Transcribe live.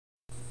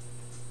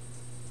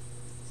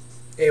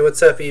Hey,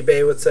 what's up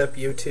eBay? What's up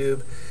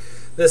YouTube?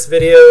 This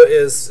video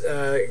is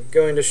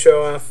going to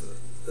show off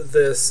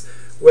this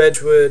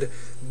Wedgewood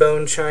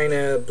Bone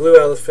China Blue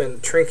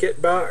Elephant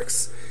Trinket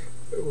box,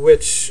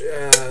 which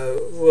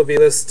will be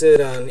listed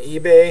on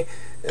eBay.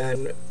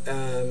 And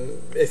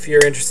if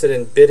you're interested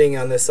in bidding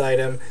on this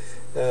item,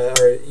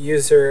 our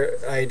user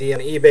ID on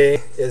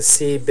eBay is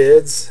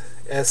cbids,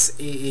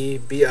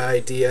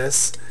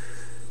 SEEBIDS.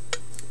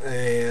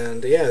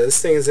 And yeah,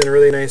 this thing is in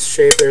really nice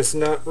shape. There's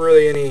not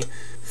really any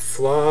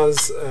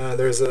flaws.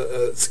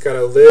 It's got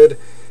a lid.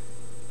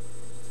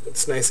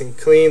 It's nice and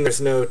clean.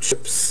 There's no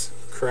chips,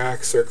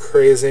 cracks, or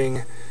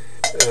crazing.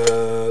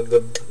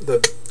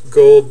 The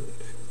gold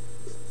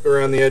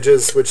around the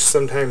edges, which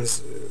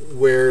sometimes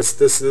wears.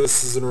 This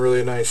is in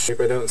really nice shape.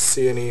 I don't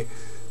see any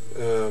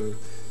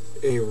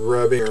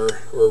rubbing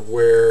or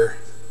wear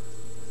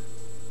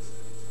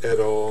at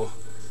all.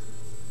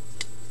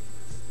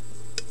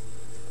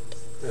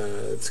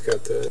 It's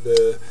got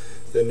the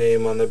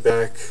name on the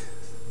back,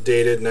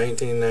 dated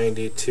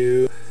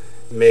 1992,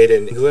 made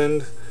in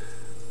England.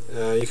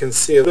 You can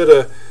see a bit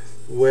of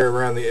wear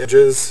around the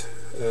edges.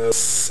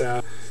 That's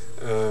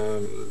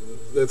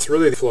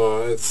really the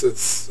flaw.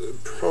 It's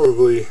would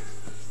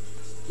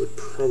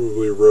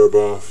probably rub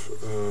off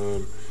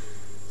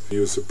if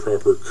you use a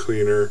proper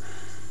cleaner.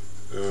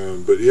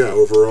 But yeah,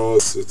 overall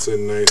it's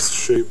in nice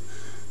shape.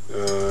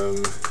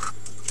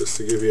 Just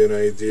to give you an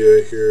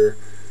idea here,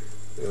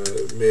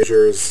 it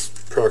measures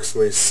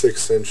approximately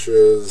 6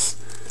 inches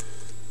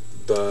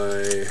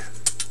by,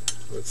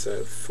 what's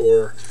that,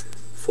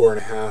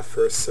 4.5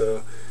 or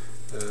so.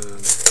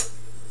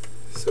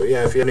 So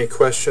yeah, if you have any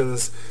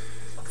questions,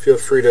 feel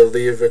free to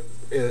leave it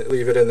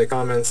in the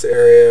comments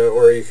area,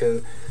 or you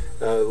can,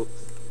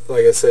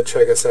 like I said,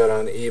 check us out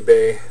on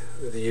eBay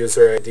with the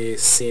user ID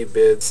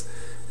cbids,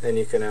 and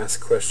you can ask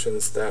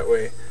questions that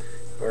way.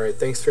 Alright,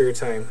 thanks for your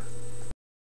time.